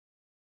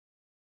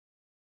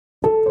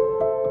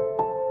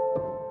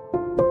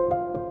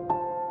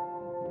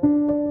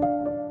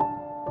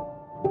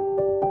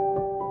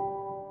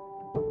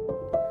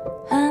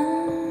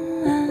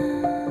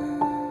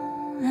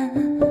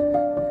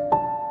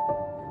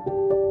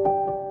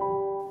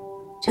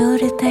Joe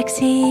le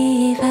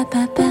taxi va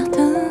pas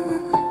partout.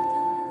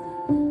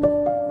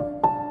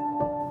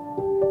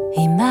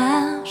 Il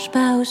marche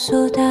pas au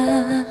soda.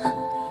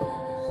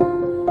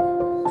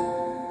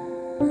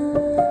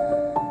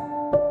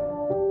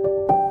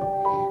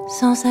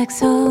 Son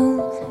saxo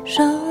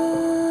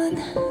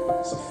jaune.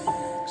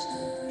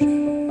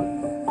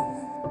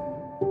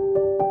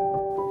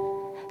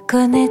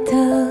 Connaît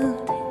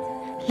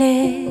toutes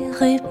les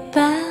rues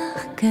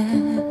par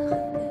cœur.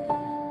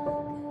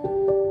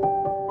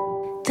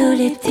 Tous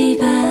les petits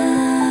bars,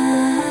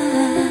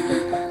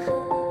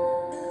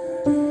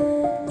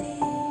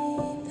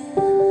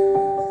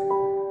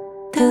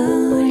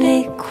 tous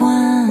les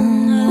coins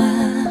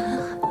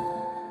noirs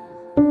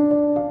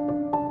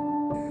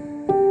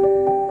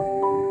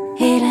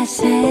et la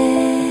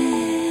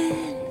Seine.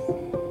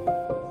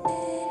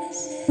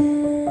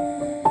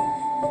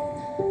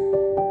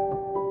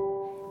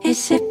 Et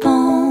ces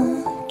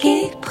ponts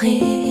qui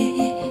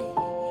brillent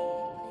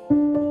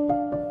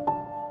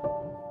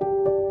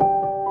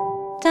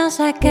dans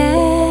sa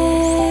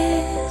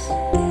caisse.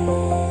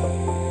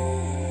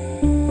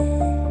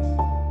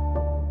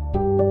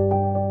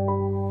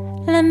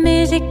 La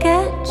musique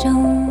à Joe.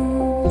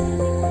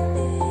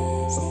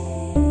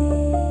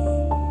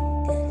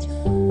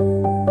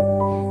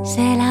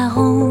 C'est la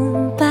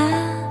rumba,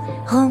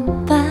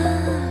 rumba.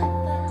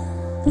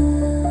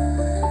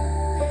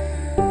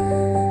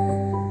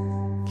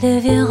 Le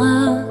vieux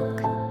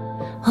rock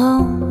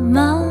au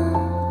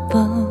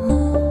mambo.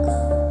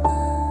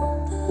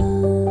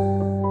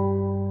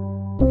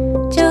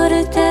 Joe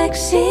le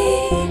taxi,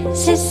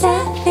 c'est sa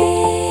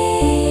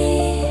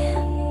vie.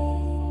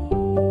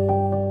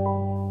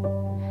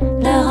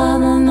 Le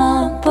rhum au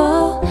mambo,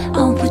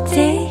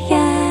 embouteillage.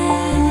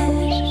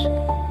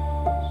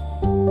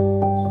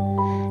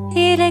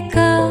 Il est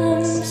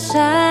comme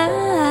ça.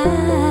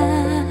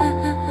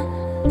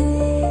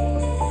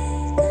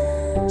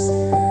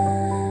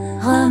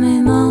 Rhum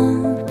et mambo.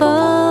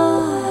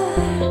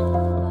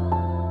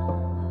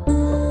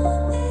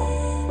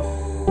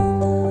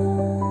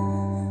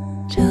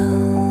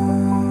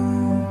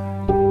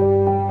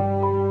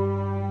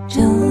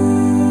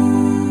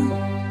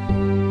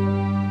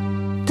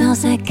 Dans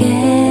sa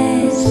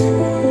caisse.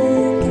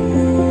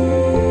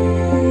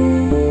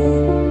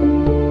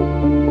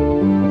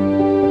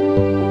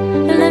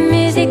 La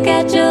musique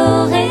à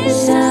Joe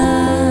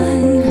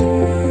résonne.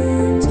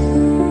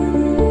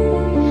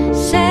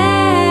 C'est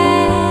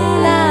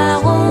la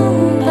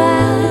rumba,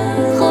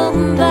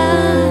 rumba,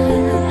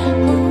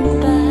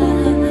 rumba.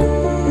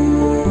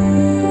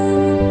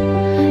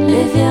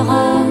 Le vieux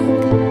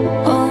rock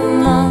au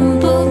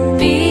mambo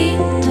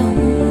bidon.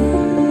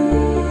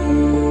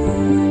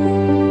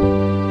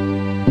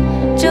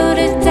 Joe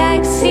le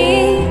taxi,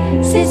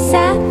 c'est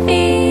sa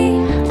vie.